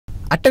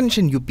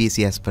Attention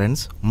UPSC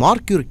aspirants,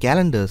 mark your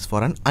calendars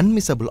for an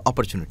unmissable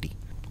opportunity.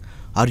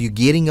 Are you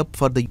gearing up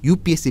for the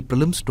UPSC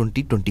Prelims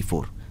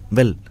 2024?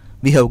 Well,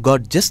 we have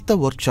got just the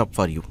workshop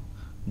for you.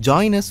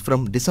 Join us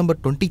from December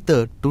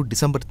 23rd to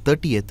December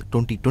 30th,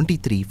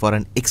 2023 for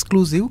an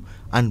exclusive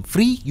and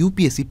free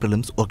UPSC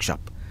Prelims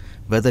workshop.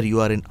 Whether you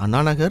are in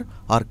Anna Nagar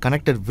or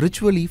connected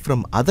virtually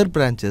from other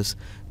branches,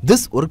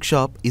 this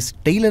workshop is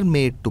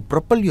tailor-made to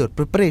propel your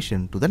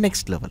preparation to the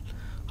next level.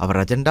 Our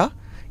agenda?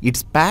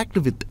 It's packed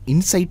with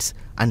insights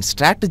and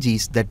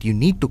strategies that you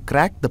need to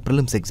crack the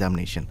prelims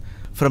examination.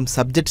 From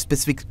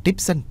subject-specific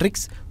tips and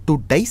tricks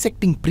to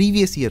dissecting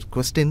previous year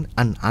question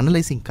and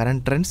analyzing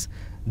current trends,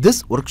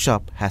 this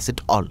workshop has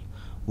it all.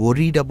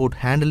 Worried about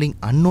handling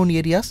unknown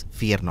areas?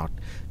 Fear not.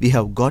 We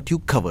have got you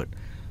covered.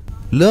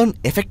 Learn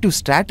effective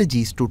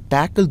strategies to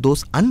tackle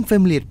those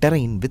unfamiliar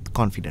terrain with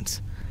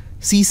confidence.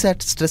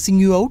 CSAT stressing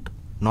you out?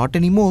 Not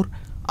anymore.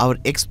 Our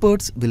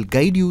experts will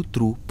guide you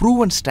through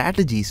proven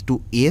strategies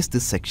to ace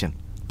this section.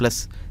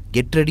 Plus,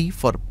 get ready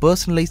for a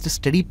personalized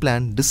study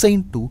plan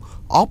designed to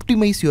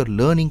optimize your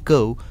learning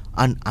curve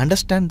and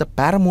understand the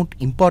paramount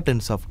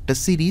importance of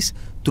test series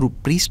through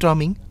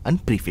pre-storming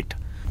and pre-fit.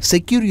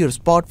 Secure your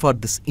spot for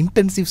this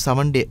intensive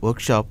 7-day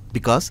workshop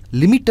because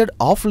limited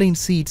offline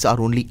seats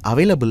are only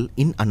available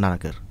in Anna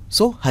Nagar.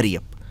 So hurry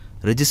up,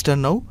 register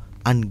now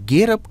and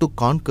gear up to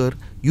conquer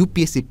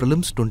UPSC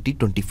Prelims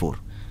 2024.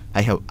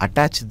 I have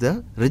attached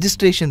the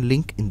registration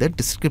link in the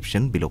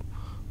description below.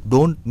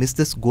 Don't miss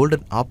this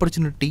golden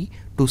opportunity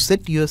to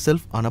set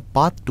yourself on a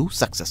path to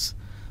success.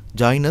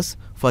 Join us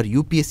for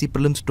UPSC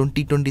Prelims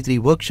 2023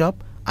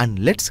 workshop and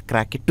let's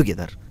crack it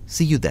together.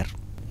 See you there.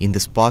 In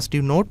this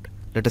positive note,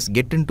 let us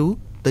get into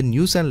the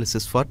news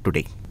analysis for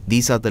today.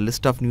 These are the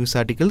list of news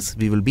articles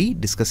we will be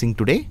discussing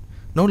today.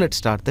 Now let's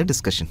start the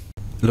discussion.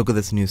 Look at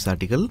this news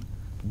article.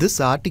 This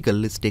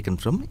article is taken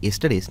from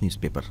yesterday's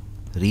newspaper.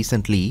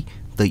 Recently,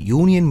 the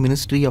Union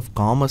Ministry of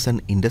Commerce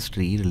and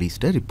Industry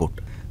released a report.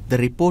 The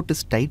report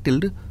is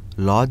titled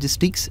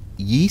Logistics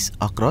Ease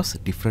Across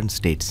Different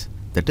States,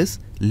 that is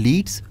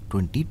LEADS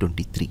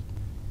 2023.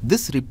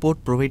 This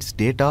report provides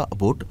data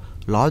about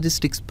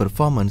logistics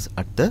performance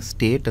at the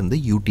state and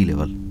the UT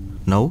level.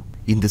 Now,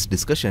 in this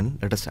discussion,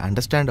 let us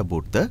understand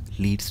about the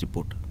LEADS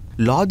report.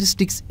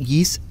 Logistics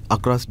Ease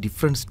Across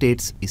Different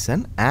States is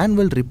an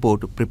annual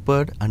report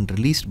prepared and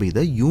released by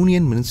the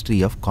Union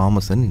Ministry of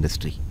Commerce and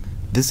Industry.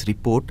 This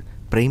report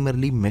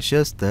primarily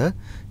measures the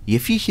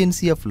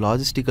efficiency of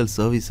logistical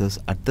services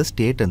at the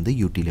state and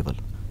the UT level.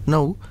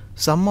 Now,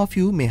 some of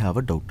you may have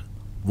a doubt.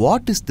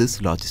 What is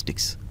this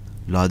logistics?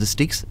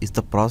 Logistics is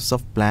the process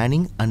of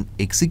planning and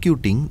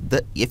executing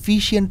the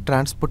efficient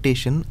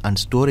transportation and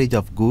storage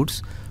of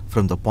goods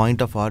from the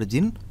point of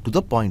origin to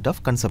the point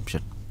of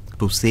consumption.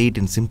 To say it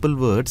in simple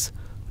words,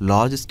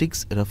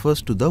 logistics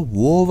refers to the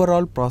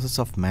overall process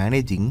of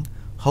managing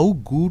how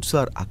goods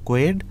are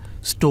acquired,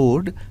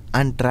 stored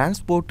and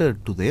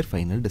transported to their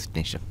final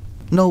destination.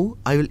 Now,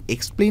 I will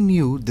explain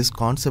you this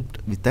concept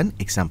with an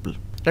example.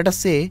 Let us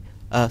say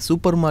a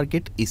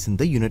supermarket is in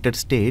the United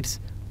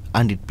States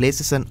and it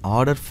places an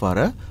order for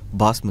a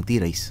basmati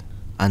rice,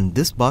 and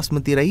this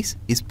basmati rice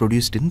is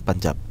produced in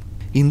Punjab.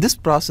 In this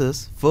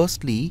process,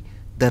 firstly,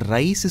 the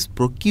rice is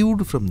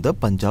procured from the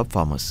Punjab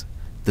farmers.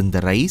 Then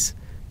the rice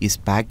is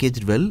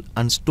packaged well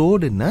and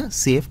stored in a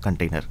safe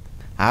container.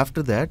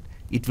 After that,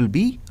 it will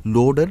be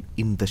loaded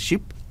in the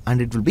ship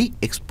and it will be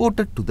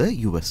exported to the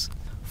US.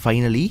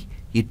 Finally,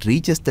 it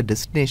reaches the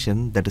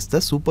destination, that is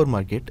the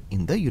supermarket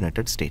in the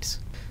United States.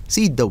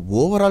 See, the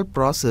overall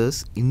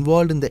process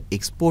involved in the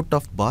export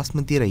of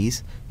basmati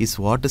rice is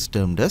what is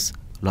termed as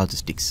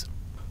logistics.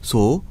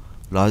 So,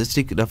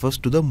 logistics refers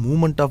to the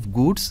movement of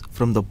goods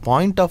from the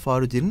point of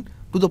origin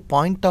to the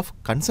point of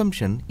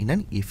consumption in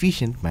an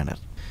efficient manner.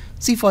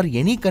 See, for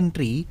any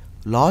country,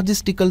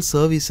 logistical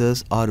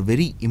services are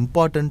very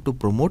important to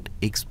promote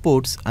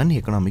exports and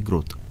economic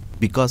growth.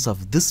 Because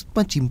of this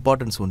much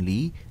importance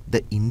only,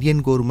 the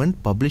Indian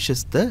government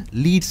publishes the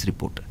LEADS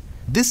report.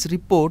 This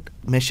report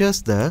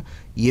measures the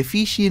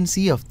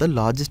efficiency of the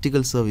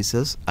logistical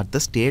services at the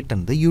state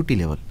and the UT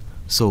level.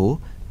 So,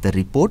 the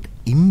report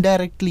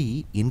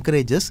indirectly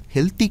encourages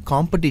healthy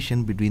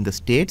competition between the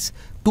states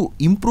to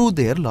improve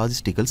their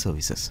logistical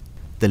services.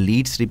 The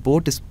LEADS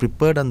report is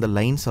prepared on the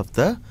lines of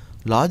the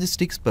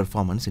Logistics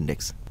Performance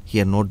Index.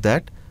 Here note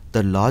that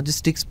the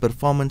Logistics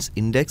Performance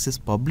Index is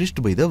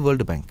published by the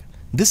World Bank.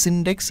 This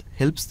index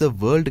helps the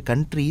world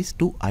countries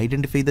to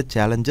identify the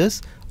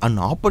challenges and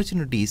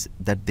opportunities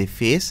that they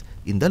face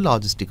in the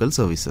logistical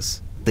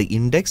services. The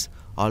index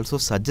also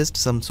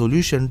suggests some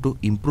solution to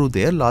improve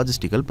their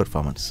logistical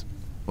performance.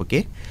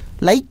 Okay?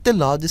 Like the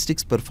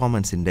Logistics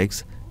Performance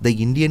Index, the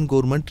Indian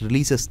government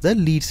releases the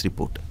LEADS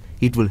report.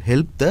 It will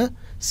help the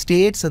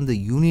states and the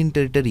union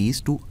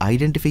territories to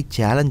identify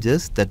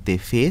challenges that they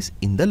face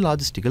in the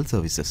logistical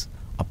services.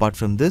 Apart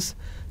from this,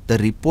 the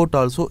report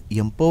also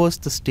empowers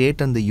the state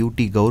and the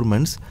UT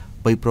governments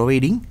by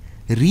providing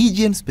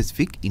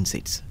region-specific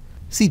insights.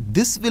 See,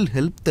 this will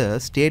help the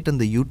state and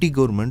the UT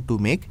government to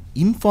make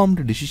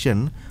informed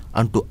decision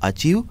and to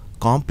achieve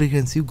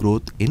comprehensive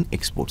growth in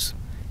exports.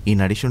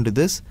 In addition to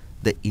this,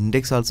 the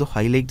index also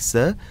highlights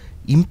the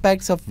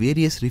impacts of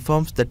various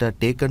reforms that are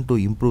taken to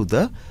improve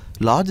the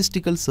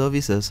logistical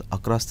services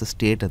across the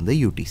state and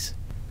the UTs.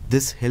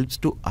 This helps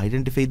to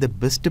identify the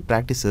best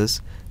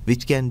practices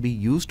which can be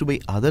used by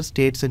other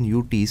states and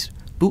UTs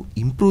to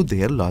improve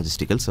their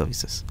logistical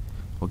services.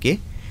 Okay,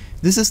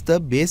 this is the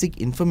basic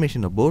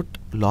information about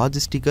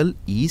logistical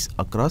ease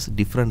across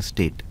different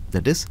states,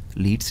 that is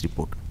LEADS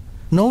report.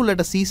 Now let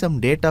us see some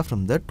data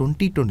from the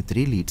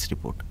 2023 LEADS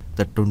report.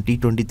 The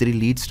 2023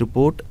 LEADS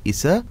report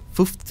is a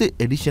 5th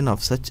edition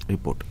of such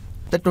report.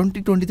 The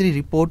 2023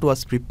 report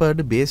was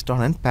prepared based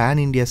on a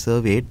pan-India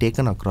survey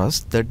taken across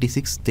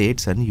 36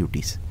 states and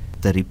UTs.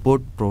 The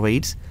report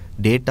provides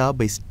data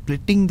by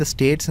splitting the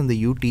states and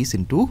the UTs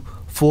into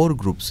 4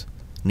 groups,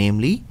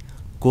 namely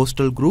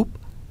coastal group,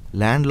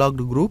 landlocked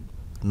group,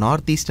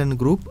 northeastern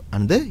group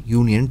and the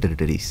union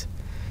territories.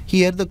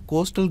 Here the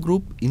coastal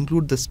group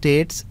includes the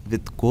states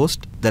with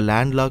coast, the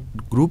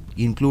landlocked group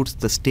includes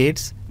the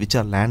states which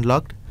are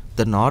landlocked,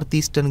 the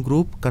northeastern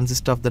group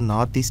consists of the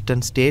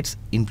northeastern states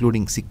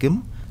including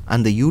Sikkim,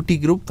 and the UT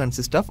group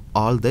consists of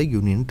all the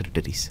union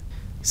territories.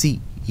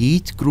 See,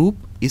 each group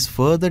is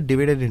further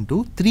divided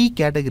into 3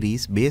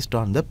 categories based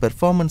on the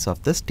performance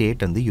of the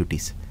state and the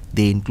UTs.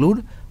 They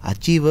include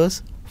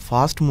achievers,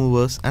 fast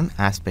movers and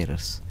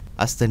aspirers.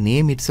 As the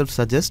name itself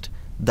suggests,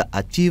 the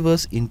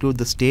achievers include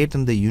the state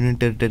and the union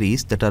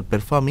territories that are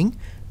performing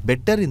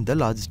better in the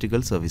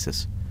logistical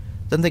services.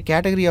 Then the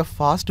category of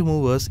fast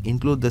movers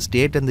include the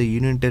state and the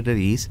union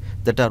territories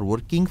that are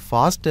working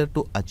faster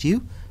to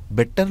achieve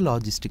better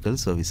logistical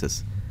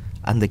services.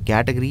 And the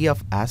category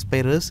of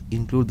aspirers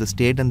include the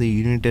state and the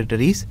union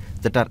territories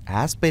that are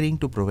aspiring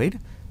to provide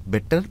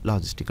better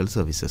logistical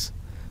services.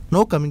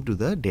 Now coming to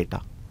the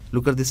data.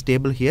 Look at this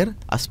table here.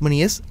 As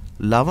many as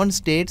 11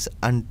 states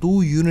and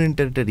 2 union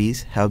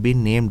territories have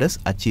been named as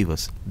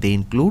achievers. They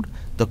include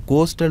the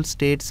coastal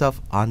states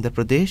of Andhra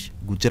Pradesh,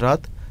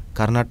 Gujarat,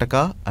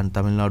 Karnataka and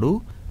Tamil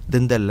Nadu,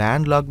 then the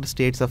landlocked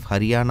states of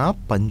Haryana,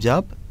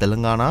 Punjab,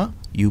 Telangana,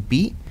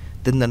 UP,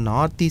 then the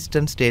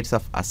northeastern states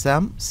of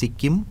Assam,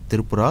 Sikkim,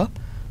 Tripura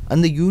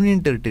and the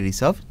union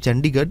territories of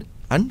Chandigarh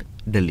and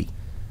Delhi.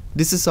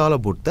 This is all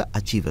about the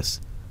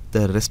achievers.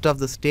 The rest of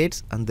the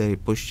states and their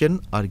position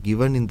are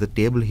given in the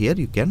table here.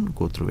 You can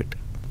go through it.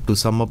 To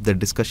sum up the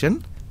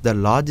discussion, the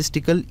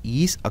logistical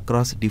ease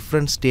across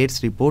different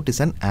states report is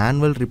an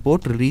annual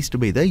report released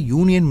by the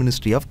Union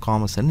Ministry of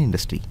Commerce and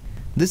Industry.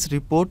 This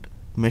report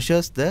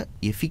measures the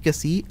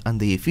efficacy and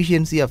the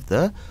efficiency of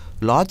the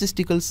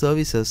logistical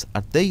services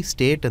at the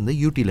state and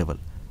the UT level,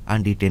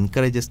 and it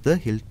encourages the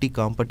healthy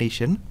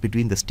competition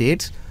between the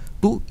states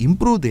to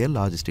improve their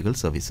logistical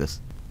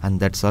services. And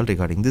that's all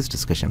regarding this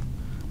discussion.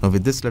 Now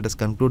with this, let us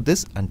conclude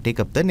this and take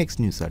up the next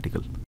news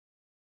article.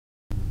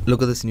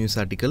 Look at this news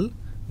article.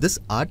 This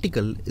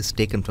article is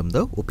taken from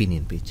the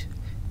opinion page.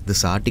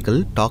 This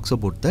article talks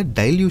about the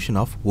dilution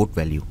of vote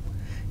value.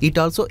 It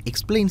also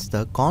explains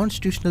the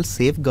constitutional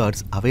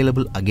safeguards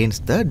available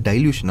against the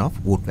dilution of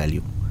vote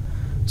value.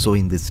 So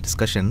in this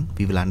discussion,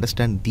 we will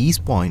understand these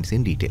points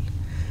in detail.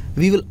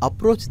 We will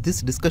approach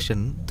this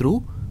discussion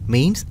through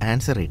mains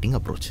answer writing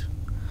approach.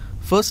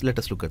 First, let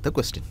us look at the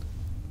question.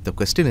 The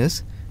question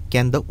is,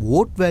 can the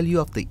vote value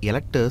of the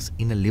electors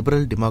in a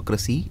liberal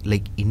democracy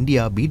like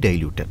India be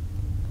diluted?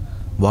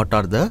 What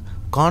are the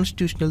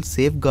constitutional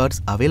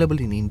safeguards available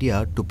in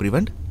India to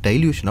prevent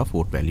dilution of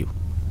vote value?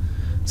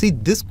 See,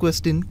 this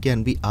question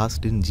can be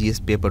asked in GS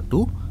paper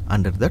 2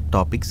 under the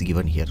topics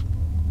given here.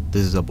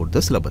 This is about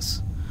the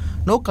syllabus.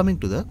 Now coming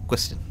to the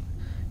question.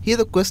 Here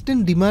the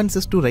question demands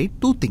us to write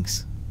 2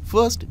 things.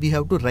 First, we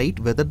have to write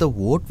whether the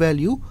vote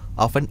value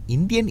of an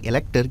Indian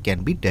elector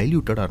can be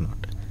diluted or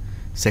not.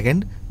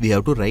 Second, we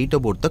have to write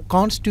about the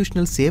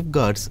constitutional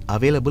safeguards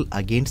available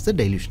against the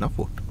dilution of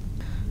vote.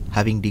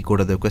 Having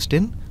decoded the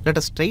question, let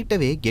us straight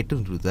away get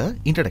into the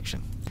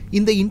introduction.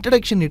 In the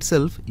introduction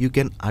itself, you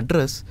can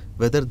address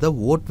whether the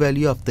vote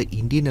value of the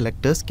Indian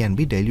electors can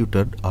be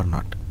diluted or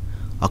not.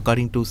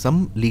 According to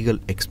some legal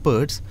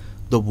experts,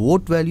 the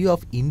vote value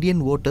of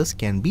Indian voters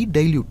can be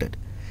diluted.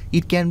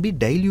 It can be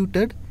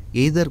diluted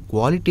either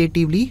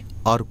qualitatively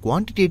or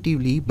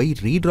quantitatively by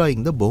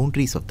redrawing the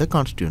boundaries of the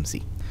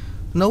constituency.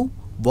 Now,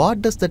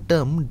 what does the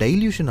term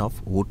dilution of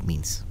vote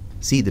means?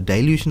 See, the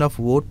dilution of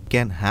vote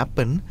can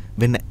happen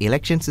when an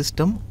election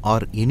system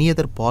or any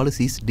other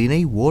policies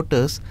deny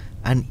voters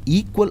an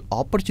equal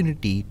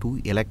opportunity to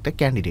elect a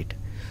candidate.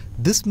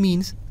 This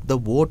means the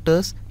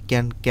voters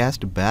can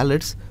cast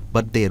ballots,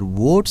 but their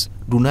votes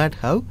do not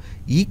have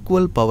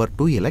equal power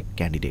to elect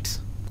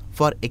candidates.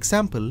 For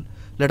example,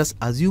 let us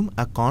assume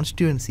a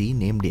constituency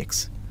named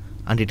X,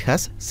 and it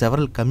has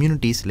several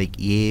communities like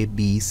A,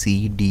 B,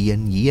 C, D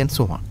and E and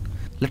so on.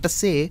 Let us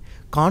say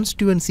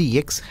constituency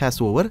X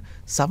has over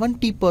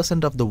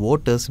 70% of the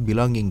voters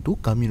belonging to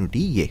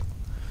community A.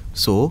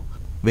 So,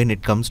 when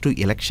it comes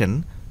to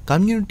election,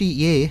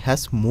 community A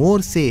has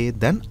more say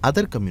than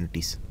other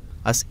communities.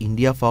 As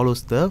India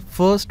follows the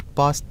first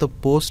past the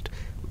post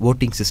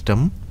voting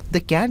system, the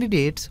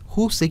candidates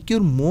who secure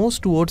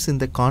most votes in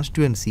the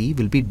constituency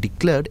will be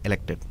declared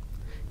elected.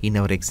 In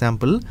our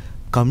example,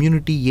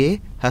 community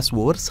A has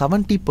over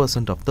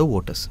 70% of the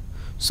voters.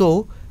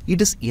 So,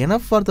 it is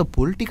enough for the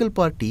political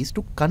parties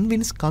to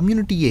convince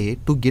community A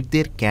to get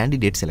their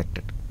candidates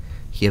elected.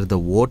 Here the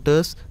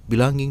voters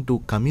belonging to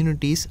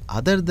communities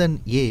other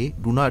than A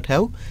do not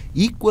have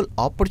equal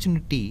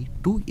opportunity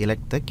to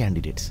elect the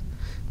candidates.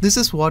 This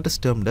is what is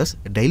termed as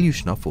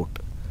dilution of vote.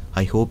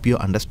 I hope you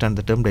understand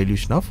the term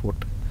dilution of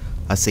vote.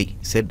 As I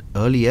said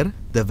earlier,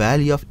 the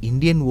value of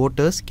Indian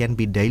voters can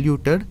be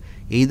diluted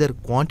either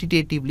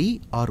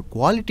quantitatively or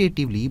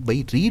qualitatively by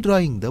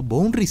redrawing the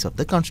boundaries of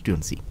the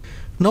constituency.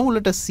 Now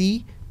let us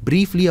see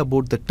briefly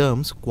about the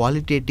terms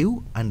qualitative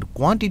and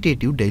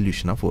quantitative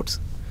dilution of votes.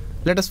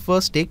 Let us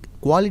first take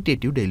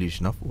qualitative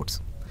dilution of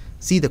votes.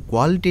 See, the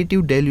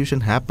qualitative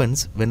dilution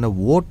happens when a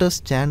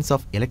voter's chance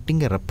of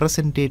electing a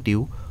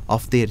representative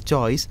of their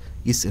choice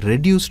is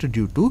reduced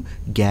due to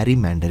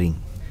gerrymandering.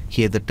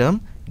 Here the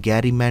term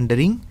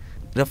gerrymandering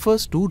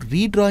refers to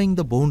redrawing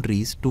the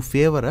boundaries to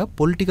favor a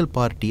political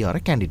party or a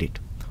candidate.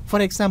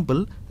 For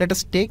example, let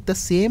us take the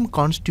same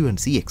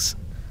constituency X.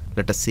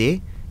 Let us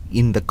say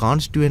in the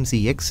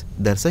constituency X,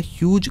 there is a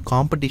huge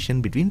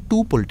competition between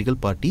two political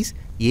parties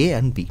A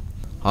and B.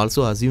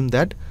 Also assume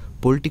that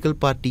political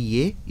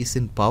party A is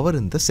in power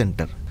in the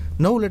center.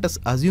 Now let us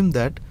assume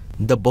that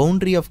the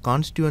boundary of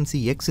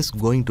constituency X is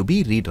going to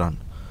be redrawn.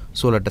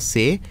 So let us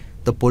say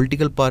the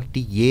political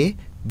party A,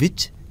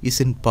 which is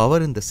in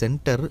power in the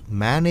center,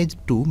 managed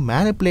to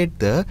manipulate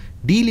the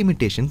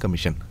delimitation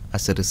commission.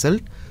 As a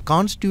result,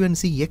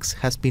 constituency X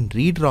has been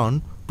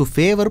redrawn to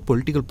favor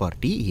political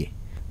party A.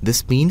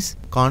 This means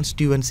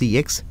constituency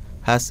X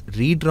has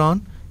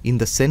redrawn in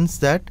the sense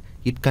that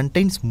it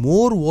contains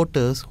more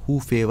voters who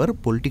favor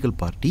political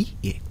party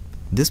A.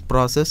 This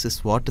process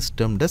is what is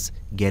termed as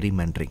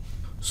gerrymandering.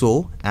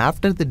 So,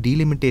 after the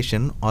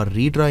delimitation or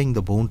redrawing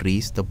the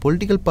boundaries, the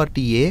political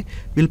party A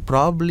will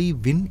probably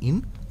win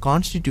in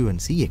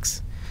constituency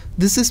X.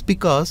 This is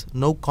because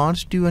now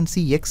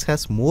constituency X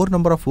has more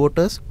number of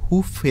voters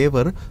who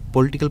favor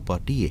political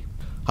party A.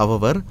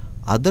 However,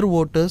 other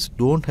voters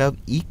don't have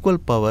equal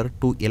power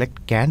to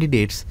elect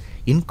candidates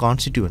in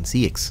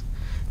constituency X.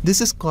 This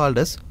is called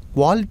as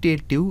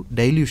qualitative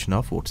dilution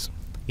of votes.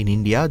 In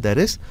India, there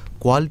is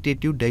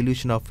qualitative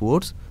dilution of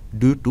votes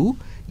due to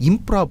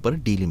improper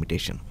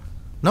delimitation.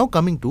 Now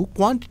coming to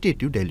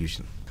quantitative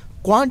dilution.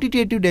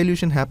 Quantitative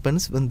dilution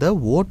happens when the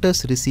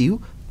voters receive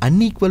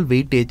unequal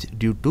weightage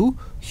due to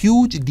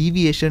huge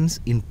deviations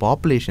in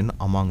population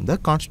among the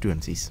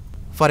constituencies.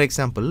 For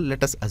example,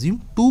 let us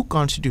assume two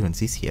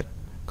constituencies here,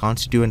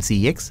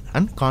 constituency X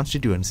and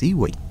constituency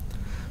Y.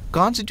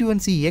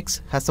 Constituency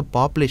X has a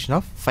population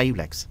of 5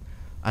 lakhs.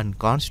 And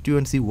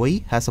constituency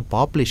Y has a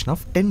population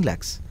of 10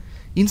 lakhs.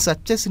 In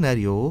such a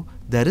scenario,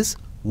 there is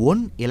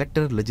one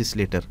elected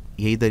legislator,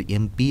 either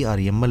MP or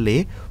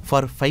MLA,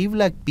 for 5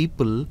 lakh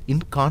people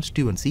in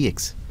constituency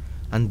X.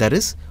 And there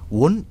is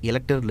one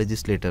elected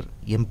legislator,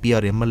 MP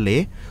or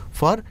MLA,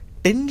 for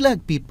 10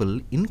 lakh people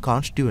in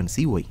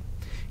constituency Y.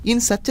 In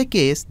such a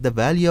case, the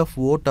value of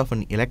vote of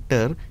an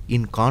elector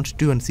in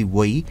constituency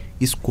Y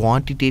is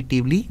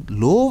quantitatively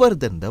lower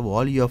than the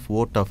value of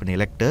vote of an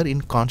elector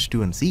in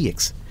constituency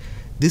X.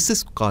 This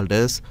is called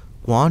as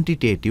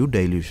quantitative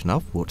dilution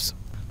of votes.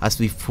 As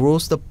we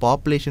froze the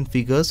population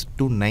figures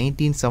to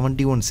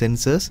 1971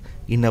 census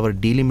in our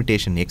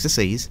delimitation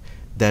exercise,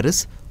 there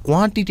is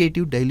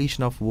quantitative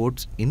dilution of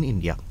votes in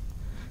India.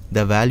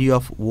 The value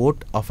of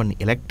vote of an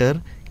elector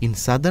in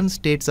southern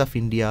states of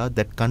India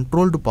that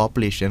controlled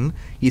population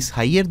is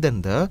higher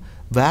than the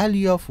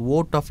value of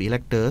vote of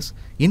electors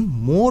in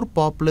more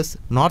populous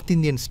North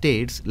Indian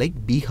states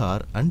like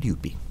Bihar and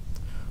UP.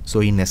 So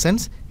in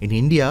essence, in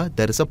India,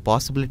 there is a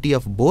possibility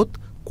of both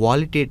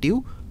qualitative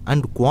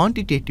and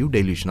quantitative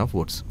dilution of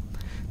votes.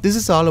 This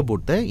is all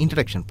about the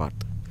introduction part.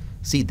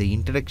 See, the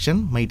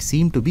introduction might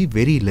seem to be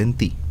very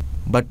lengthy,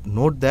 but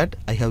note that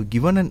I have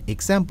given an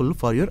example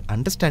for your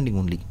understanding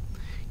only.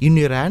 In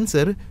your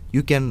answer,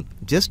 you can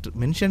just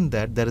mention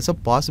that there is a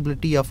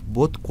possibility of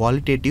both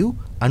qualitative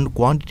and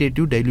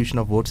quantitative dilution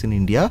of votes in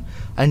India,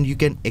 and you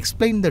can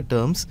explain the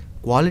terms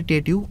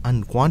qualitative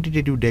and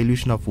quantitative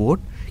dilution of vote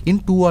in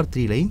 2 or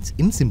 3 lines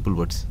in simple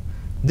words.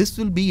 This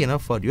will be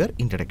enough for your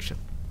introduction.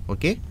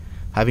 Okay?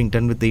 Having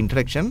done with the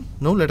introduction,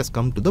 now let us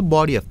come to the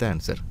body of the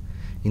answer.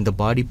 In the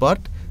body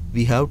part,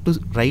 we have to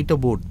write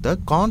about the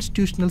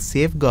constitutional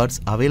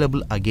safeguards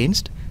available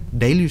against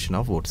dilution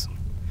of votes.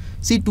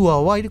 See, to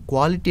avoid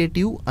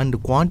qualitative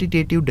and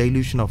quantitative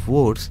dilution of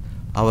votes,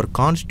 our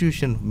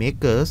constitution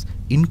makers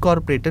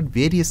incorporated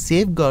various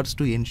safeguards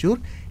to ensure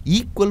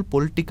equal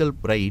political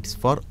rights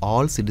for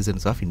all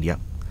citizens of India.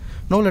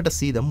 Now let us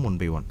see them one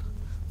by one.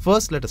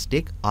 First, let us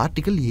take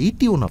Article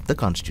 81 of the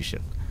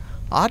Constitution.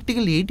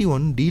 Article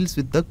 81 deals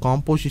with the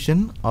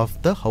composition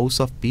of the House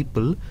of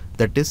People,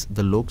 that is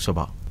the Lok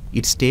Sabha.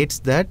 It states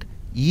that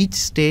each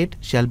state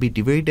shall be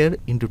divided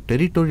into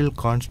territorial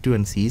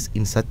constituencies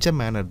in such a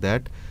manner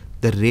that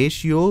the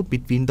ratio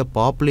between the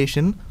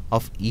population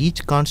of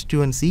each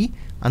constituency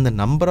and the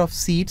number of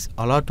seats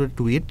allotted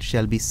to it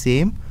shall be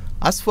same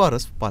as far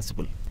as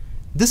possible.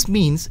 This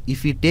means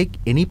if we take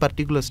any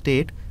particular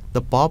state,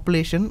 the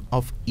population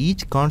of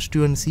each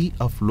constituency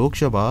of Lok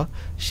Sabha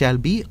shall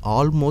be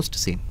almost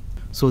same.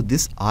 So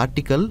this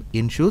article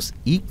ensures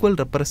equal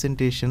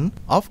representation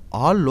of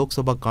all Lok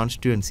Sabha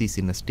constituencies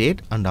in a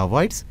state and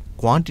avoids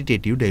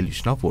quantitative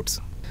dilution of votes.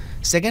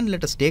 Second,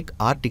 let us take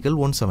Article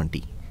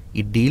 170.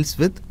 It deals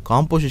with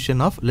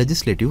composition of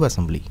Legislative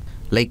Assembly.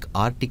 Like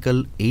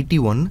Article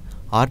 81,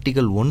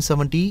 Article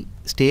 170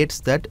 states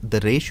that the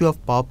ratio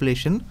of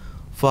population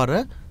for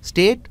a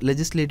state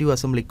legislative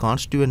assembly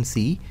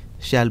constituency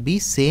shall be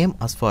same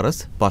as far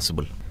as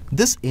possible.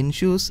 This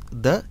ensures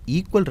the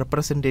equal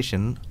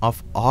representation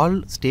of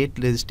all state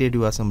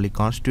legislative assembly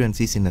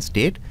constituencies in a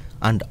state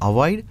and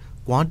avoid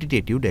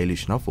quantitative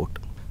dilution of vote.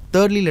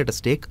 Thirdly, let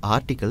us take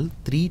Article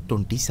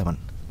 327.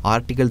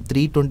 Article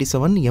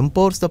 327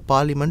 empowers the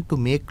Parliament to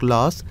make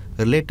laws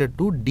related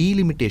to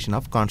delimitation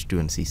of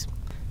constituencies.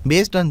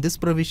 Based on this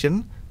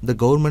provision, the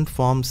government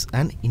forms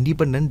an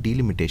independent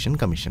delimitation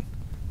commission.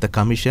 The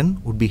commission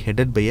would be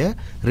headed by a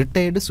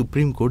retired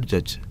Supreme Court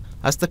judge.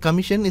 As the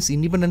commission is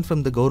independent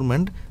from the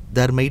government,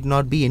 there might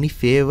not be any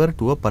favor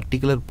to a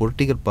particular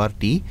political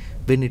party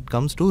when it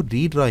comes to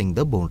redrawing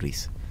the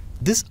boundaries.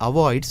 This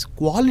avoids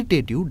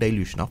qualitative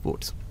dilution of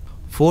votes.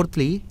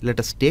 Fourthly, let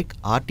us take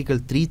Article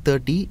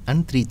 330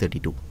 and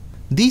 332.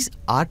 These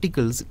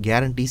articles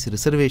guarantees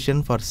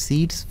reservation for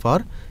seats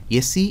for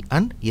SC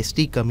and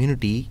ST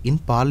community in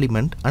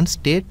Parliament and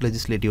State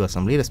Legislative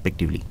Assembly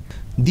respectively.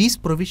 These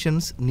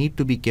provisions need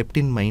to be kept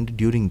in mind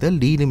during the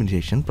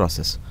delimitation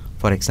process.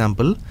 For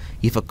example,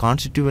 if a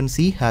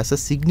constituency has a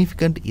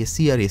significant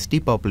SC or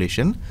ST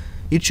population,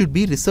 it should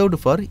be reserved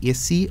for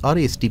SC or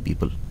ST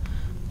people.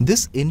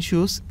 This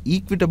ensures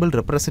equitable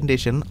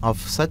representation of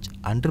such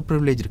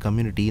underprivileged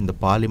community in the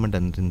Parliament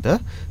and in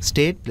the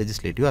State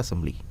Legislative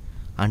Assembly,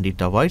 and it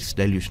avoids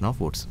dilution of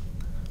votes.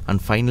 And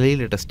finally,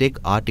 let us take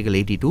Article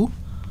 82.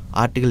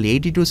 Article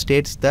 82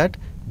 states that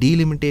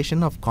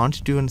delimitation of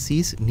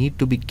constituencies need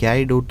to be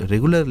carried out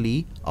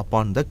regularly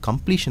upon the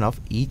completion of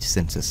each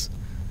census.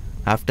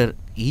 After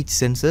each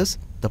census,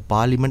 the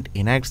Parliament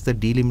enacts the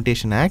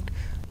Delimitation Act,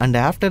 and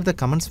after the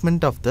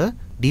commencement of the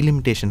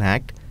Delimitation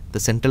Act, the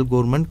central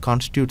government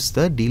constitutes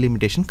the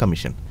Delimitation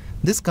Commission.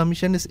 This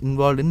commission is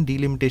involved in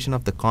delimitation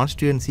of the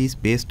constituencies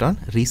based on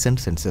recent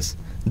census.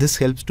 This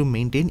helps to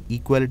maintain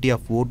equality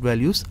of vote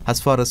values as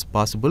far as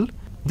possible.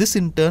 This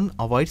in turn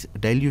avoids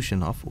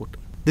dilution of vote.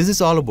 This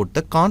is all about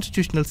the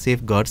constitutional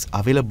safeguards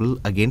available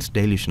against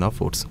dilution of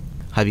votes.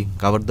 Having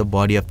covered the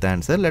body of the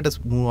answer, let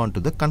us move on to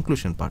the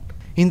conclusion part.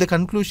 In the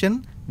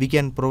conclusion, we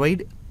can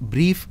provide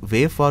brief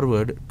way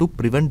forward to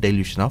prevent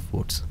dilution of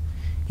votes.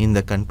 In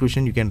the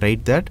conclusion, you can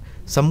write that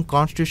some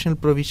constitutional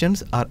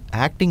provisions are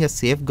acting as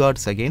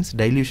safeguards against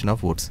dilution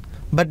of votes,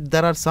 but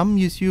there are some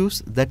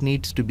issues that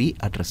needs to be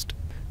addressed.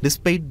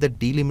 Despite the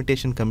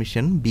Delimitation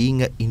Commission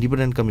being an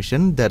independent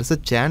commission, there is a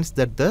chance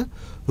that the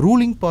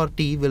ruling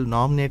party will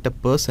nominate a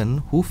person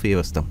who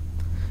favors them.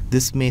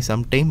 This may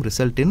sometimes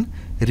result in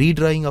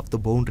redrawing of the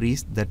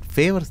boundaries that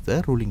favors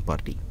the ruling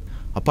party.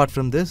 Apart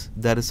from this,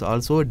 there is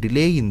also a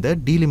delay in the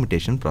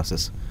delimitation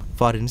process.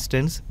 For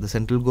instance, the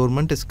central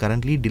government is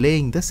currently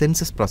delaying the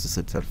census process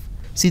itself.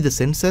 See, the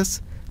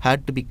census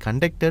had to be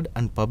conducted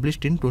and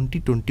published in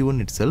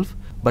 2021 itself,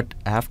 but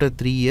after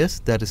 3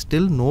 years, there is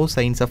still no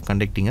signs of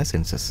conducting a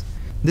census.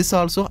 This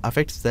also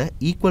affects the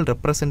equal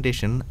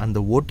representation and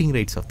the voting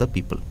rights of the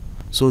people.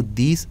 So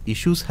these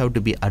issues have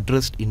to be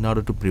addressed in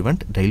order to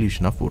prevent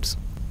dilution of votes.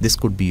 This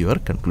could be your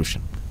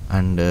conclusion.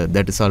 And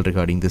that is all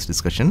regarding this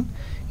discussion.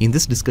 In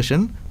this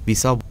discussion, we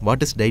saw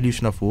what is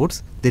dilution of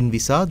votes. Then we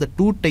saw the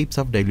two types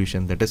of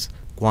dilution, that is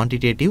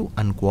quantitative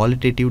and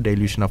qualitative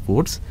dilution of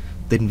votes.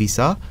 Then we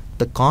saw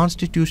the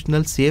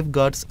constitutional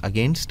safeguards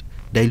against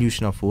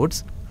dilution of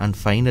votes. And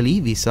finally,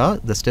 we saw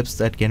the steps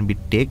that can be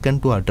taken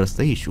to address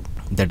the issue.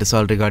 That is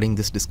all regarding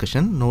this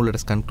discussion. Now let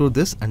us conclude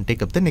this and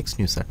take up the next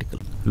news article.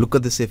 Look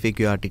at this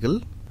FAQ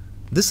article.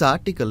 This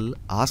article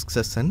asks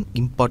us an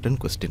important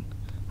question,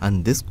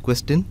 and this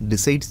question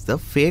decides the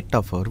fate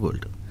of our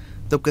world.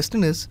 The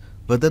question is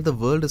whether the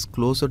world is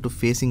closer to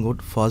phasing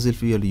out fossil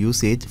fuel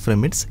usage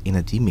from its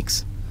energy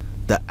mix.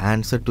 The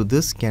answer to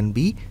this can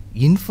be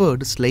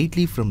inferred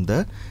slightly from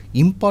the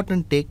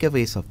important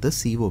takeaways of the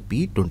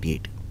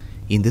COP28.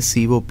 In this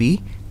COP,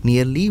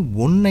 nearly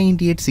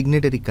 198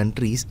 signatory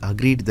countries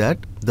agreed that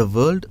the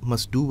world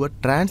must do a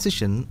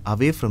transition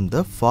away from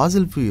the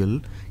fossil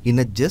fuel in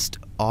a just,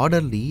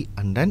 orderly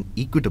and an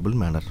equitable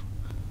manner.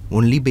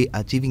 Only by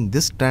achieving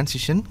this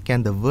transition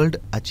can the world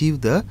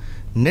achieve the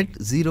net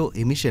zero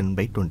emission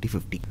by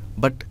 2050.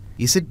 But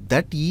is it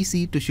that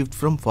easy to shift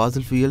from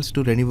fossil fuels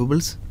to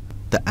renewables?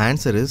 The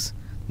answer is,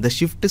 the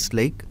shift is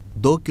like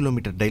 2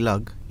 kilometer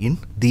dialogue in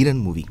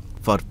Dhiran movie.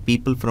 For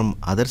people from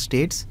other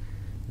states,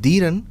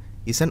 Dhiran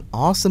is an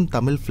awesome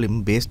Tamil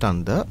film based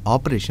on the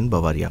Operation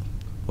Bavaria.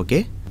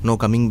 Okay, now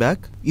coming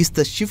back, is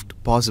the shift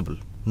possible?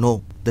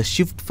 No, the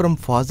shift from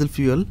fossil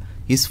fuel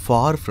is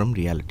far from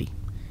reality.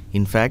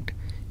 In fact,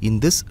 in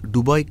this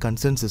Dubai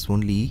consensus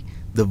only,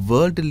 the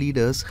world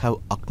leaders have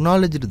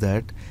acknowledged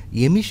that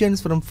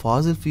emissions from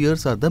fossil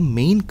fuels are the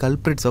main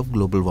culprits of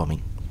global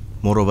warming.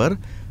 Moreover,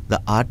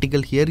 the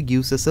article here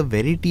gives us a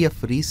variety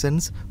of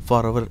reasons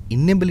for our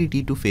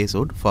inability to phase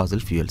out fossil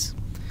fuels.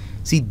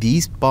 See,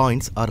 these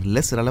points are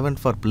less relevant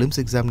for prelims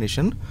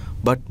examination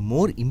but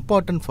more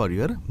important for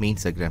your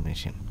mains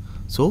examination.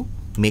 So,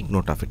 make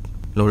note of it.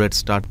 Now let's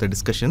start the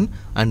discussion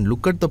and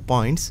look at the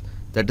points,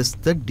 that is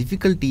the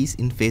difficulties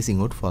in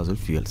phasing out fossil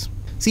fuels.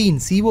 See, in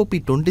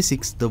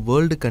COP26, the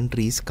world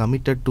countries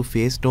committed to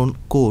phase down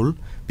coal,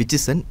 which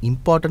is an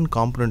important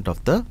component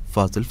of the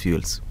fossil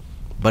fuels.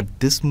 But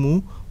this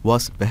move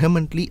was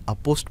vehemently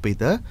opposed by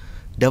the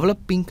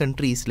developing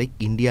countries like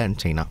India and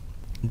China.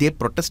 They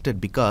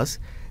protested because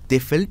they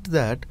felt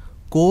that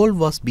coal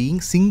was being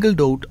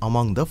singled out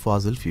among the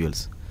fossil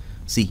fuels.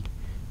 See,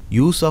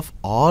 use of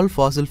all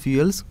fossil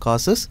fuels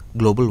causes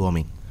global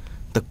warming.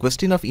 The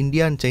question of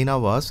India and China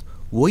was,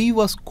 why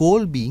was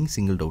coal being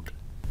singled out?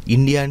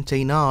 India and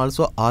China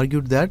also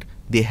argued that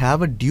they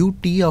have a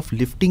duty of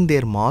lifting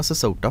their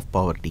masses out of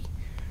poverty.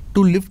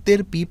 To lift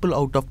their people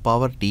out of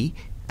poverty,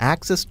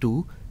 access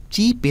to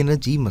cheap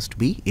energy must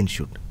be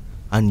ensured,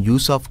 and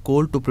use of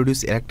coal to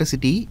produce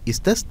electricity is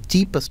the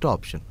cheapest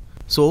option.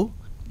 So,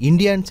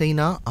 India and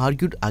China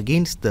argued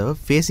against the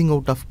phasing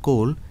out of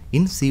coal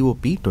in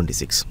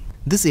COP26.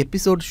 This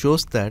episode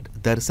shows that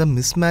there is a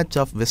mismatch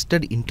of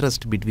vested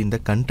interest between the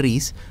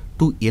countries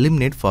to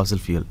eliminate fossil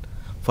fuel.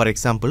 For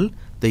example,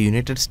 the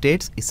United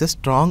States is a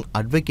strong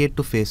advocate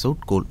to phase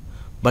out coal,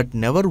 but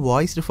never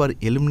voiced for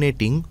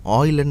eliminating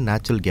oil and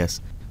natural gas,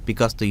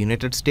 because the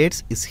United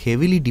States is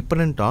heavily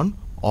dependent on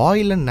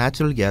oil and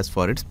natural gas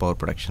for its power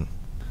production.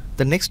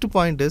 The next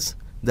point is,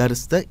 there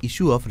is the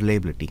issue of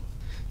reliability.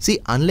 See,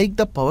 unlike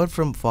the power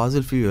from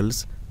fossil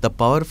fuels, the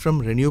power from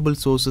renewable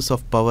sources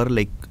of power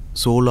like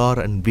solar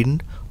and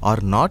wind are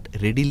not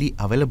readily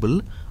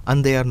available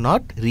and they are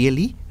not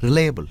really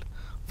reliable.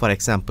 For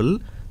example,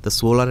 the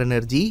solar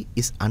energy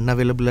is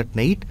unavailable at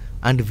night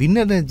and wind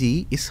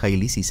energy is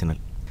highly seasonal.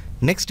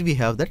 Next, we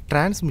have the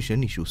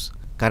transmission issues.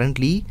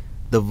 Currently,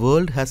 the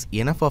world has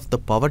enough of the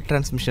power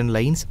transmission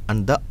lines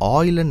and the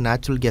oil and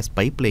natural gas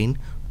pipeline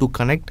to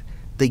connect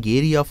the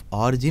area of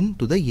origin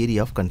to the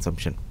area of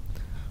consumption.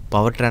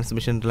 Power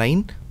transmission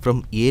line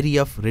from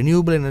area of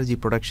renewable energy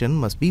production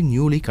must be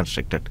newly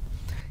constructed.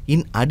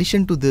 In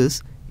addition to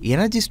this,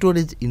 energy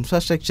storage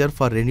infrastructure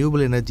for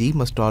renewable energy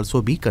must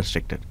also be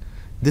constructed.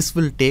 This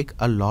will take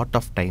a lot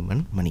of time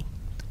and money.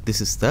 This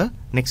is the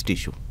next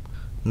issue.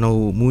 Now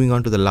moving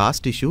on to the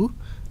last issue.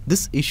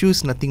 This issue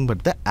is nothing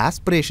but the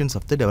aspirations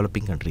of the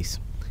developing countries.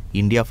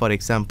 India, for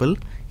example,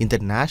 in the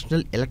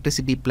National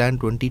Electricity Plan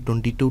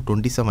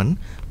 2022-27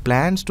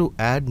 plans to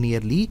add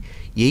nearly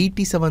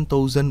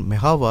 87,000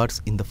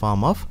 megawatts in the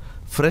form of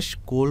fresh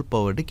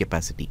coal-powered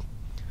capacity.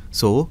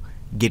 So,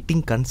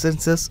 getting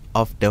consensus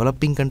of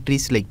developing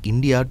countries like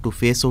India to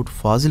phase out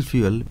fossil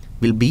fuel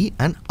will be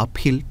an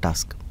uphill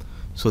task.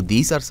 So,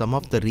 these are some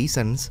of the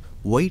reasons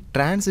why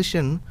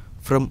transition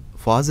from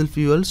fossil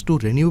fuels to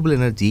renewable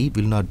energy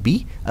will not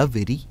be a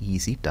very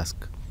easy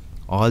task.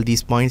 All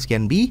these points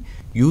can be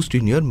used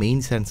in your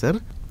mains answer,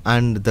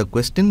 and the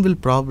question will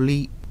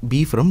probably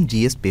be from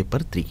GS paper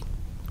 3.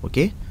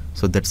 Okay,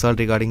 so that's all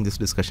regarding this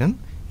discussion.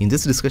 In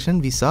this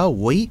discussion, we saw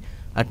why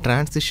a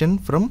transition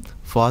from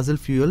fossil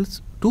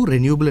fuels to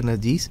renewable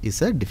energies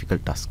is a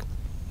difficult task.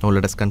 Now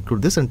let us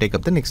conclude this and take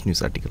up the next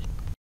news article.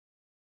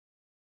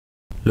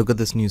 Look at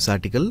this news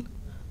article.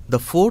 The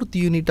 4th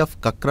unit of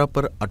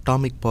Kakrapar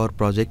Atomic Power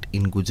Project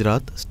in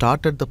Gujarat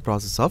started the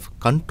process of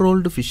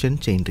controlled fission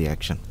chain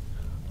reaction.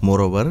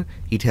 Moreover,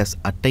 it has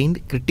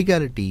attained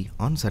criticality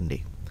on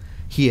Sunday.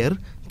 Here,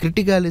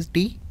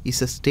 criticality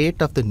is a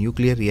state of the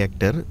nuclear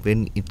reactor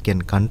when it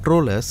can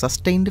control a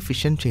sustained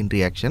fission chain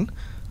reaction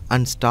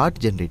and start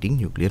generating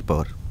nuclear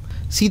power.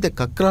 See, the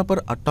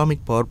Kakrapar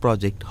Atomic Power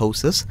Project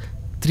houses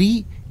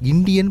 3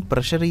 Indian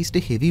pressurized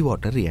heavy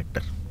water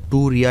reactors.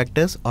 2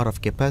 reactors are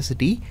of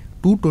capacity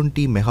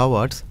 220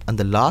 megawatts and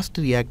the last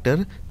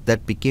reactor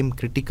that became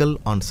critical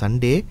on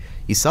Sunday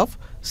is of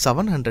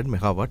 700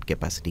 megawatt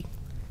capacity.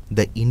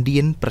 The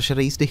Indian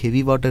pressurized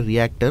heavy water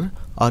reactor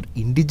are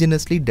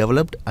indigenously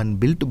developed and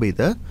built by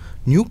the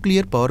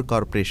Nuclear Power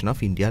Corporation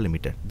of India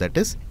Limited, that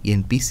is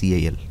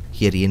NPCIL.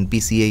 Here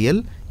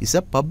NPCIL is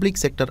a public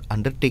sector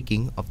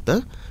undertaking of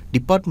the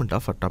Department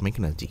of Atomic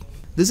Energy.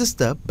 This is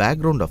the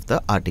background of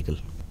the article.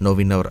 Now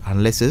in our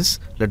analysis,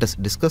 let us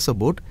discuss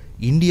about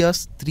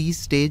India's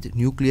 3-stage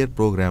nuclear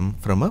program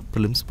from a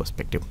prelims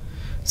perspective.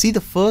 See,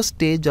 the first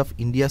stage of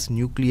India's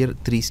nuclear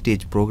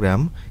 3-stage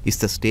program is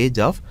the stage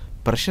of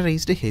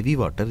pressurized heavy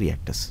water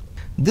reactors.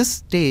 This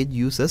stage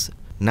uses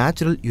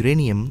natural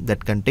uranium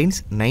that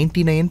contains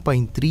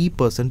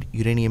 99.3%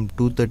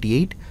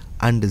 uranium-238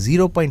 and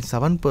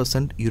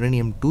 0.7%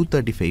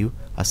 uranium-235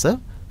 as a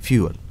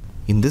fuel.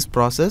 In this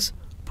process,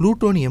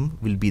 plutonium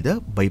will be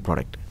the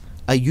byproduct.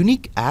 A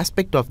unique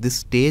aspect of this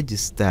stage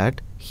is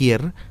that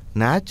here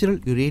natural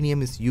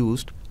uranium is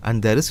used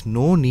and there is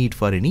no need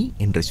for any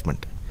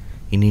enrichment.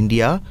 In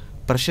India,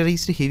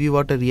 pressurized heavy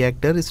water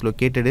reactor is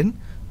located in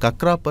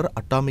Kakrapar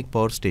Atomic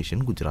Power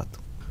Station, Gujarat.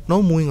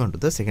 Now moving on to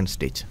the second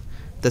stage.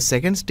 The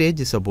second stage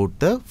is about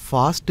the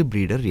fast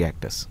breeder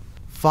reactors.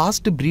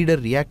 Fast breeder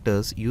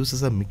reactors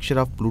uses a mixture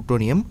of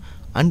plutonium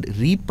and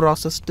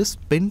reprocessed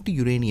spent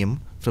uranium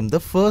from the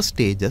first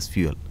stage as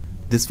fuel.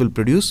 This will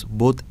produce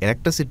both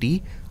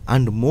electricity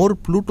and more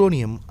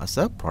plutonium as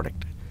a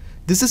product.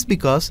 This is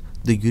because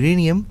the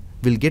uranium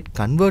will get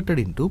converted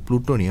into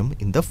plutonium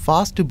in the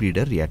fast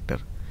breeder reactor.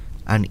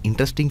 An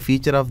interesting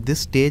feature of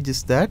this stage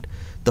is that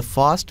the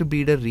fast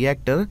breeder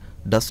reactor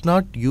does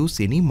not use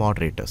any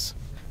moderators.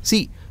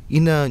 See,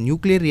 in a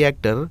nuclear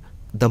reactor,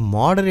 the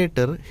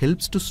moderator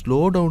helps to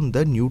slow down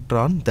the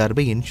neutron,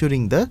 thereby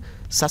ensuring the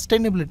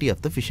sustainability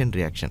of the fission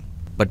reaction.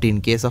 But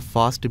in case of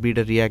fast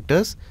breeder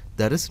reactors,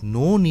 there is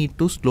no need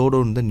to slow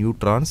down the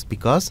neutrons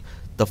because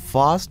the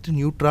fast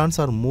neutrons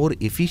are more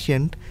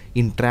efficient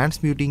in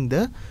transmuting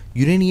the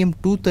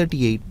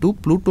uranium-238 to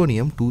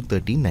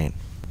plutonium-239.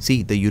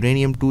 See, the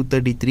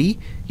uranium-233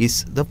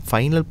 is the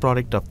final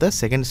product of the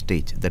second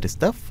stage, that is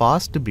the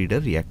fast breeder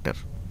reactor.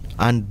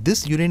 And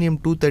this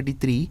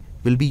uranium-233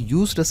 will be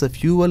used as a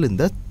fuel in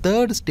the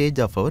third stage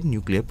of our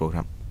nuclear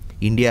program.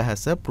 India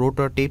has a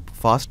prototype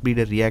fast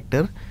breeder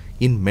reactor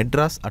in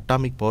Madras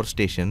Atomic Power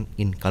Station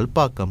in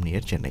Kalpakkam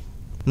near Chennai.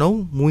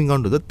 Now moving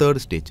on to the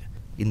third stage.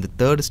 In the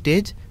third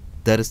stage,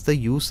 there is the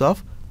use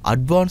of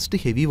advanced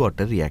heavy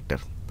water reactor.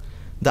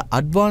 The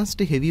advanced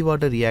heavy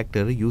water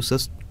reactor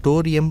uses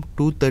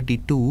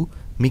thorium-232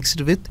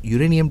 mixed with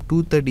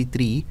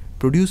uranium-233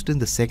 produced in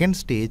the second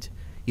stage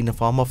in a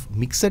form of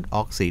mixed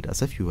oxide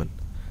as a fuel.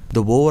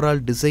 The overall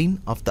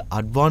design of the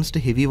advanced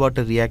heavy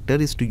water reactor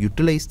is to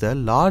utilize the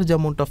large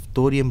amount of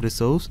thorium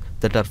reserves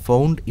that are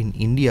found in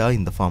India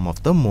in the form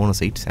of the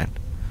monazite sand.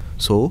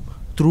 So,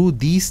 through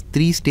these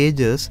three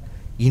stages,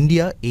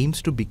 India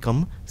aims to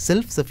become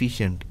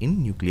self-sufficient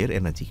in nuclear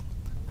energy.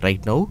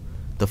 Right now,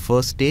 the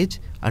first stage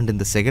and in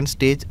the second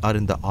stage are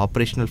in the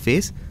operational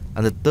phase,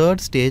 and the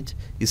third stage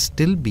is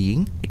still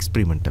being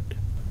experimented.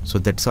 So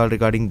that's all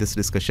regarding this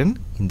discussion.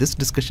 In this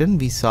discussion,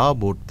 we saw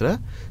about the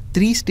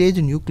three-stage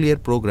nuclear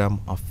program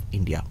of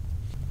India.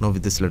 Now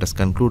with this, let us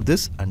conclude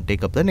this and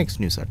take up the next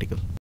news article.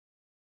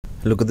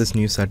 Look at this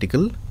news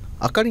article.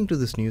 According to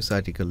this news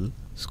article,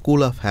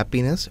 School of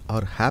Happiness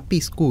or Happy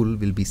School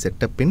will be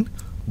set up in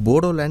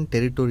Bodoland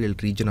Territorial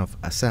Region of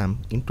Assam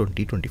in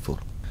 2024.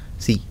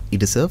 See,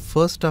 it is a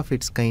first of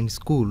its kind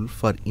school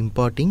for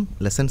imparting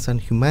lessons on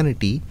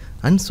humanity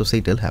and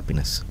societal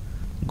happiness.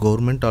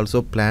 Government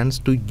also plans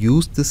to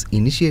use this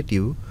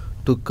initiative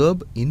to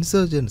curb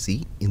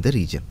insurgency in the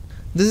region.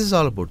 This is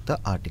all about the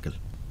article.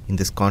 In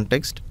this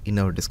context, in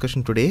our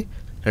discussion today,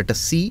 let us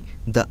see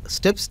the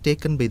steps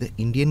taken by the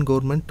Indian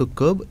government to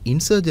curb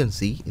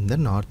insurgency in the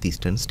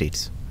northeastern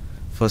states.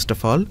 First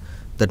of all,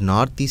 the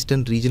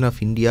northeastern region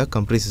of India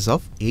comprises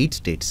of 8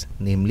 states,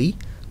 namely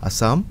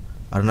Assam,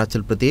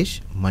 Arunachal Pradesh,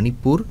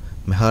 Manipur,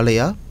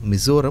 Meghalaya,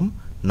 Mizoram,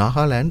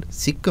 Nagaland,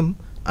 Sikkim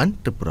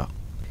and Tripura.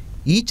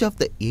 Each of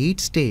the 8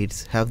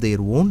 states have their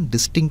own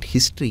distinct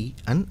history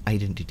and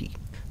identity.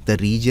 The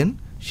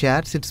region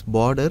shares its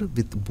border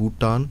with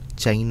Bhutan,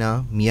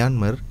 China,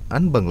 Myanmar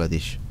and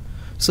Bangladesh.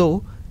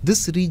 So,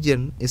 this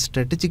region is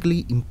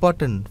strategically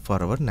important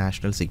for our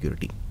national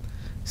security.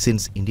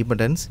 Since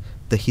independence,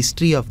 the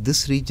history of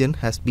this region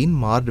has been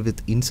marred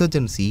with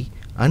insurgency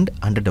and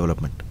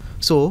underdevelopment.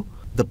 So,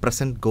 the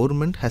present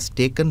government has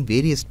taken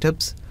various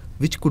steps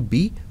which could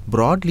be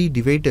broadly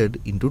divided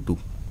into 2.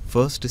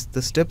 First is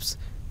the steps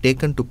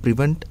taken to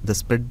prevent the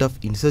spread of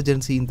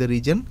insurgency in the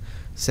region.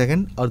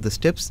 Second are the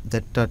steps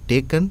that are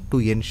taken to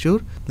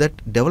ensure that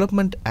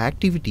development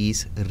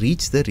activities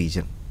reach the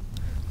region.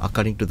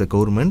 According to the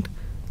government,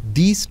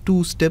 these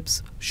 2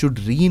 steps should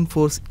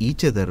reinforce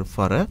each other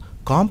for a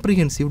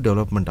comprehensive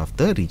development of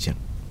the region.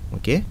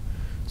 Okay,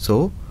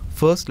 so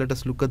first let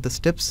us look at the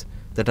steps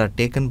that are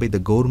taken by the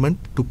government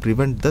to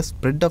prevent the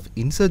spread of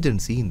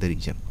insurgency in the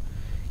region.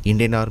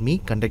 Indian Army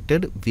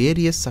conducted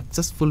various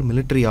successful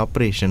military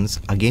operations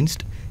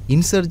against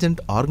insurgent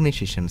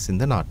organizations in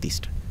the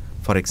northeast.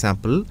 For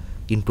example,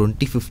 in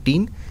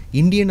 2015,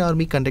 Indian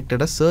Army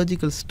conducted a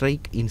surgical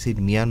strike inside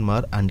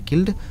Myanmar and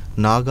killed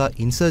Naga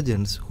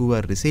insurgents who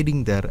were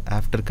residing there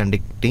after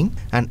conducting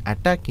an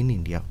attack in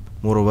India.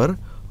 Moreover,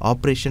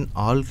 Operation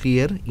All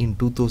Clear in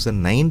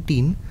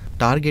 2019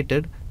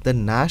 targeted the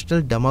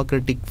National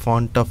Democratic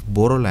Front of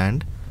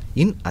Bodoland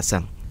in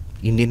Assam.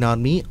 Indian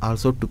Army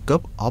also took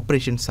up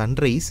Operation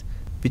Sunrise,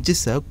 which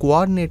is a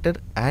coordinated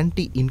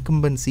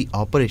anti-incumbency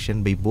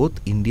operation by both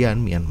India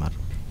and Myanmar.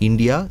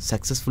 India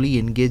successfully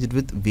engaged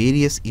with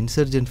various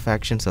insurgent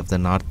factions of the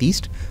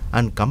northeast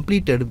and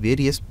completed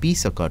various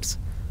peace accords,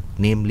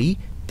 namely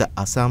the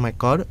Assam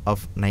Accord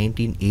of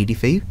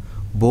 1985,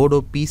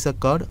 Bodo Peace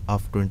Accord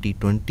of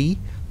 2020,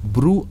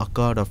 Bru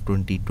Accord of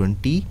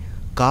 2020,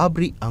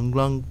 Kabri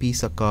Anglong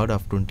Peace Accord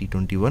of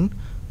 2021,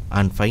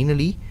 and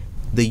finally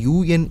the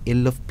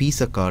UNLF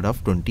Peace Accord of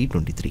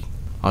 2023.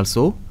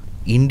 Also,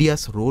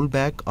 India's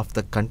rollback of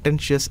the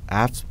contentious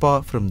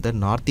AFSPA from the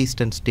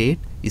northeastern state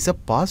is a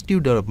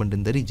positive development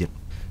in the region.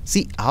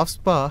 See,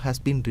 AFSPA has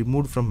been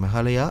removed from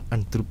Meghalaya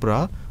and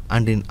Tripura,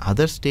 and in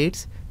other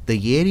states,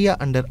 the area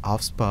under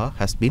AFSPA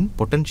has been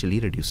potentially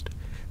reduced.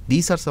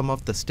 These are some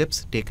of the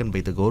steps taken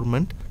by the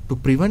government to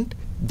prevent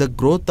the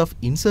growth of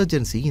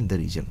insurgency in the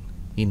region.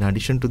 In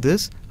addition to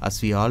this,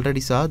 as we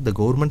already saw, the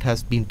government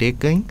has been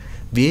taking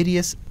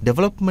various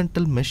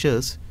developmental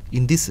measures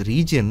in this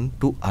region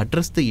to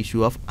address the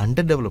issue of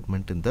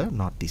underdevelopment in the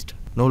northeast.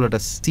 Now let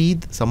us see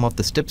some of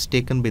the steps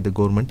taken by the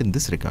government in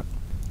this regard.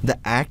 The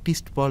Act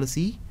East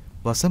policy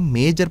was a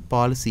major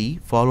policy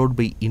followed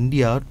by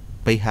India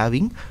by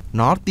having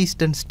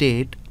northeastern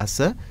state as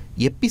a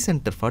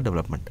epicenter for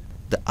development.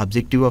 The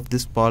objective of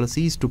this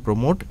policy is to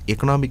promote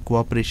economic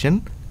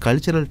cooperation,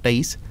 cultural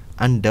ties,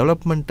 and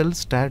developmental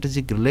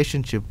strategic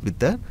relationship with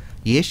the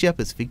Asia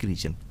Pacific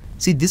region.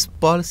 See, this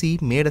policy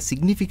made a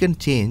significant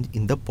change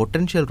in the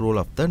potential role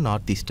of the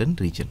northeastern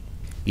region.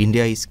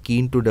 India is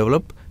keen to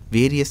develop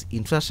various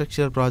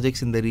infrastructure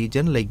projects in the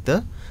region like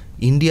the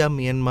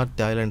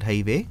India-Myanmar-Thailand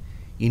Highway.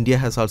 India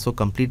has also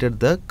completed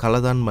the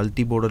Kaladan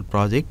multi-modal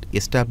project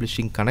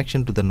establishing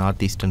connection to the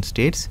northeastern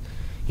states.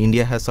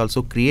 India has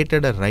also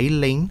created a rail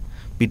line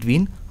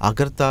between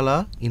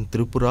Agartala in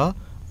Tripura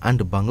and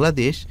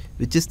Bangladesh,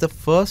 which is the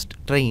first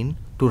train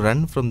to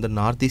run from the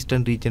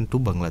northeastern region to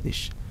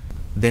Bangladesh.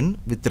 Then,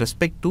 with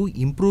respect to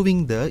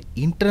improving the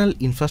internal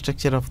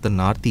infrastructure of the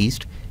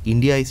northeast,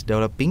 India is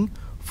developing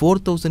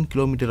 4,000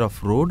 km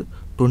of road,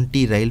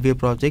 20 railway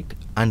project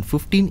and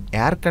 15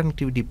 air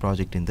connectivity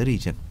project in the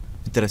region.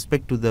 With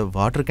respect to the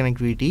water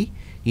connectivity,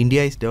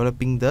 India is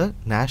developing the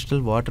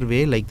national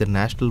waterway like the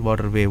National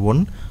Waterway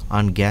 1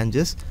 on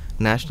Ganges,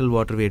 National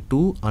Waterway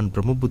 2 on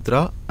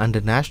Brahmaputra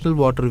and National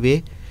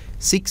Waterway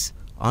 6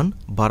 on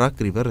Barak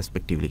River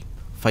respectively.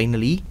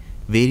 Finally,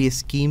 various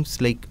schemes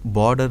like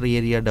Border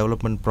Area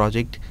Development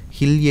Project,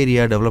 Hill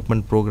Area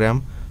Development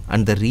Program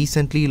and the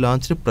recently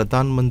launched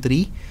Pradhan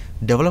Mantri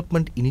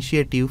Development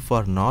Initiative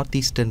for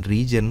Northeastern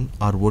region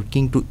are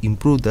working to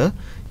improve the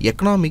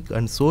economic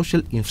and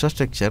social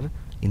infrastructure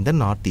in the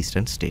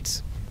northeastern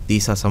states.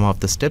 These are some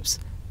of the steps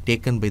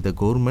taken by the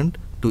government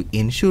to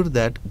ensure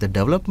that the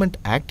development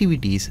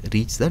activities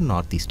reach the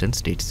northeastern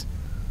states.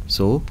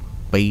 So,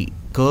 by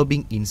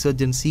curbing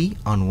insurgency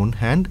on one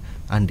hand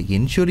and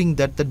ensuring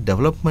that the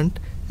development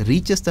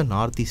reaches the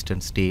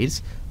northeastern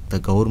states, the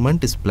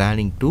government is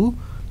planning to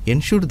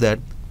ensure that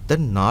the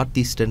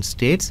northeastern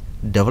states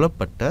develop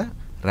at a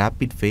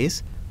rapid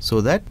phase so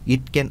that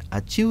it can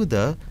achieve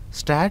the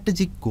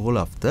strategic goal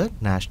of the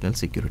national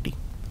security.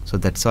 So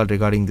that's all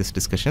regarding this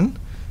discussion.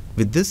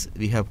 With this,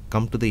 we have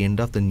come to the end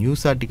of the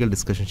news article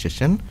discussion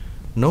session.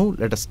 Now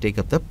let us take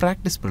up the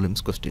practice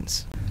prelims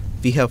questions.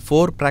 We have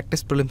 4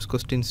 practice prelims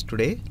questions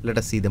today. Let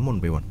us see them one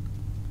by one.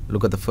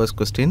 Look at the first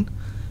question.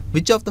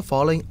 Which of the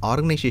following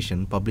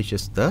organization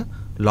publishes the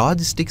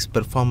Logistics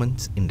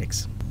Performance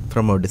Index?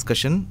 From our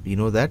discussion, we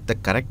know that the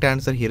correct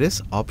answer here is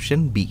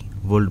option B,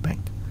 World Bank.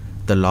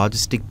 The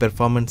Logistic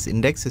Performance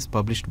Index is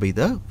published by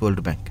the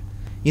World Bank.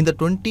 In the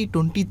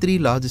 2023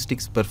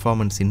 Logistics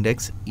Performance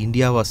Index,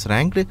 India was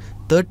ranked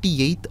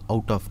 38th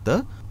out of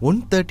the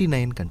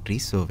 139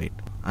 countries surveyed.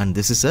 And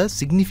this is a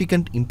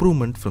significant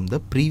improvement from the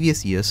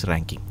previous year's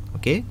ranking.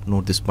 Okay,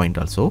 note this point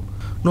also.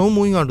 Now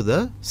moving on to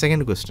the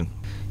second question.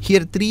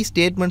 Here 3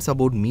 statements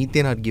about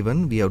methane are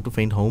given. We have to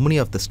find how many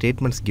of the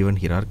statements given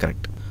here are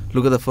correct.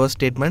 Look at the first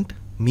statement.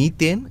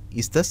 Methane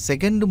is the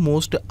second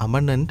most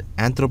abundant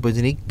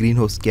anthropogenic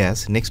greenhouse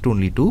gas next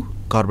only to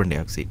carbon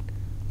dioxide.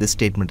 This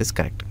statement is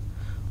correct.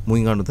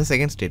 Moving on to the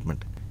second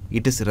statement.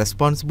 It is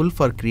responsible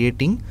for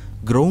creating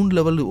ground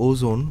level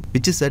ozone,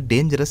 which is a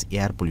dangerous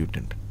air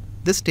pollutant.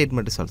 This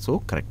statement is also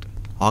correct.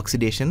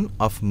 Oxidation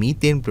of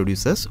methane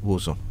produces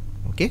ozone.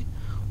 Okay.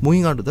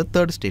 Moving on to the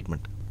third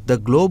statement. The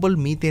Global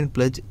Methane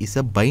Pledge is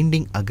a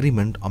binding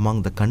agreement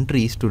among the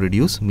countries to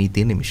reduce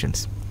methane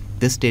emissions.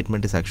 This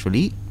statement is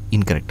actually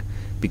incorrect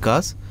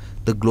because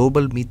the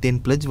Global Methane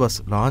Pledge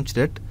was launched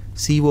at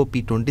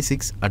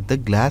COP26 at the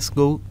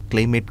Glasgow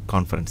Climate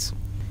Conference.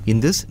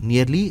 In this,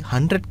 nearly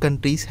 100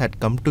 countries had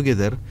come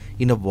together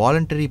in a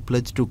voluntary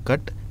pledge to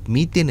cut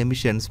methane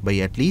emissions by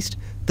at least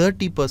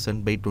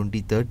 30% by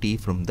 2030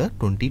 from the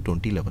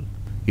 2020 level.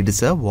 It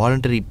is a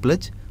voluntary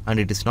pledge and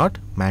it is not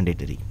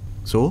mandatory.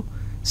 So,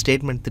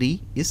 statement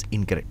 3 is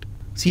incorrect.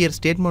 See here,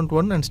 statement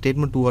 1 and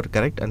statement 2 are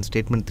correct and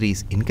statement 3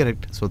 is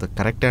incorrect. So, the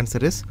correct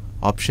answer is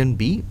option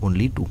B,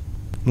 only 2.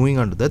 Moving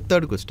on to the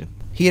third question.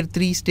 Here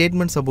 3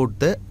 statements about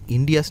the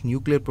India's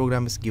nuclear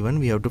program is given.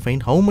 We have to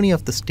find how many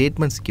of the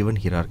statements given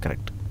here are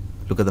correct.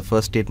 Look at the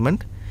first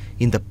statement.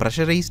 In the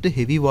pressurized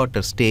heavy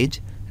water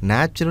stage,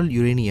 natural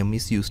uranium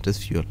is used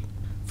as fuel.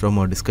 From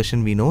our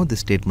discussion, we know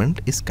this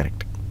statement is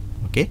correct.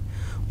 Okay.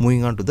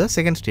 Moving on to the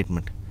second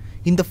statement.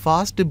 In the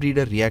fast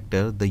breeder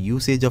reactor, the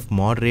usage of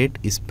moderate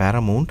is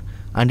paramount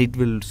and it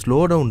will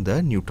slow down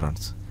the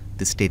neutrons.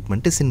 This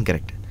statement is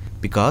incorrect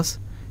because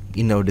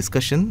in our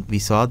discussion, we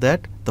saw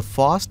that the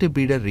fast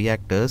breeder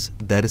reactors,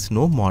 there is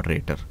no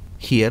moderator.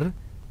 Here,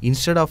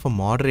 instead of a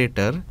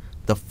moderator,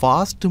 The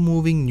fast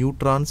moving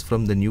neutrons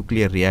from the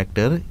nuclear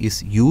reactor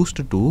is used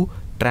to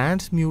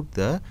transmute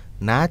the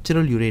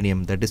natural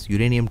uranium, that is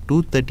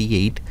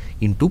uranium-238,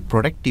 into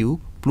productive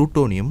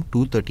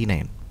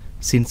plutonium-239.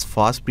 Since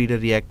fast breeder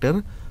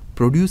reactor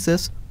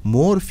produces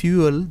more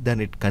fuel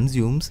than it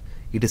consumes,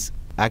 it is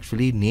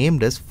actually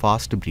named as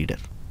fast breeder.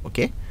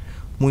 Okay.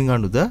 Moving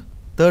on to the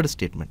third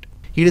statement.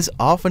 It is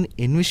often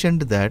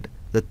envisioned that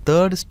the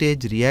third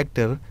stage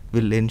reactor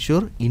will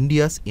ensure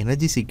India's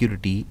energy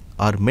security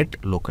are met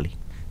locally.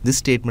 This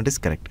statement is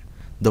correct.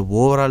 The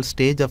overall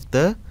stage of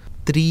the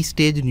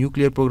three-stage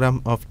nuclear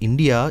program of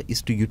India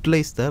is to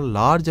utilize the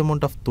large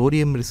amount of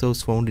thorium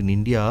reserves found in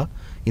India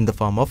in the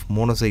form of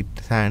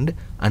monazite sand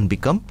and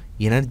become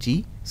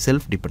energy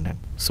self-dependent.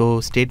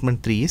 So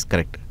statement 3 is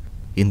correct.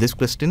 In this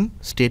question,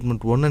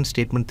 statement 1 and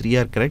statement 3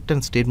 are correct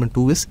and statement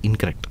 2 is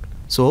incorrect.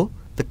 So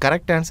the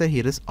correct answer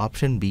here is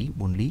option B,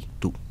 only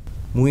 2.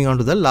 Moving on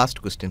to the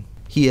last question.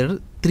 Here,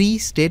 3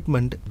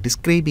 statement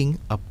describing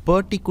a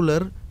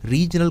particular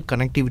regional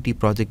connectivity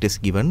project is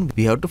given.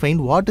 We have to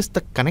find what is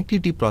the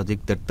connectivity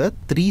project that the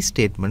 3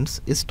 statements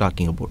is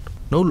talking about.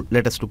 Now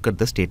let us look at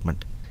the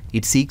statement.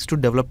 It seeks to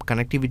develop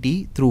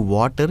connectivity through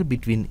water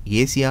between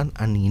ASEAN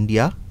and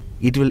India.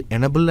 It will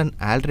enable an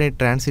alternate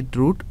transit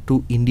route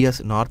to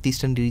India's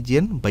northeastern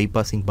region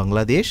bypassing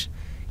Bangladesh.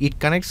 It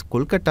connects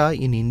Kolkata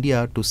in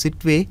India to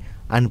Sitwe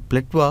and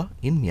Pletwa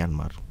in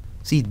Myanmar.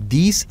 See,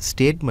 these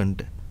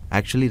statements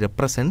actually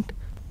represent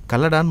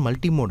Kaladan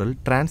multimodal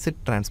transit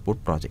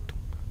transport project.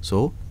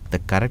 So the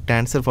correct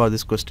answer for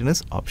this question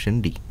is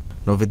option D.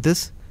 Now with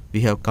this,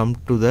 we have come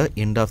to the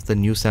end of the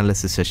news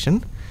analysis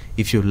session.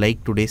 If you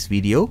like today's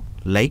video,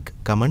 like,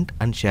 comment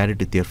and share it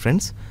with your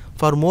friends.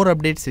 For more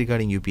updates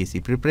regarding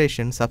UPSC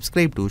preparation,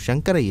 subscribe to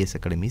Shankar IAS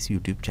Academy's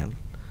YouTube channel.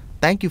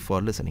 Thank you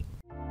for listening.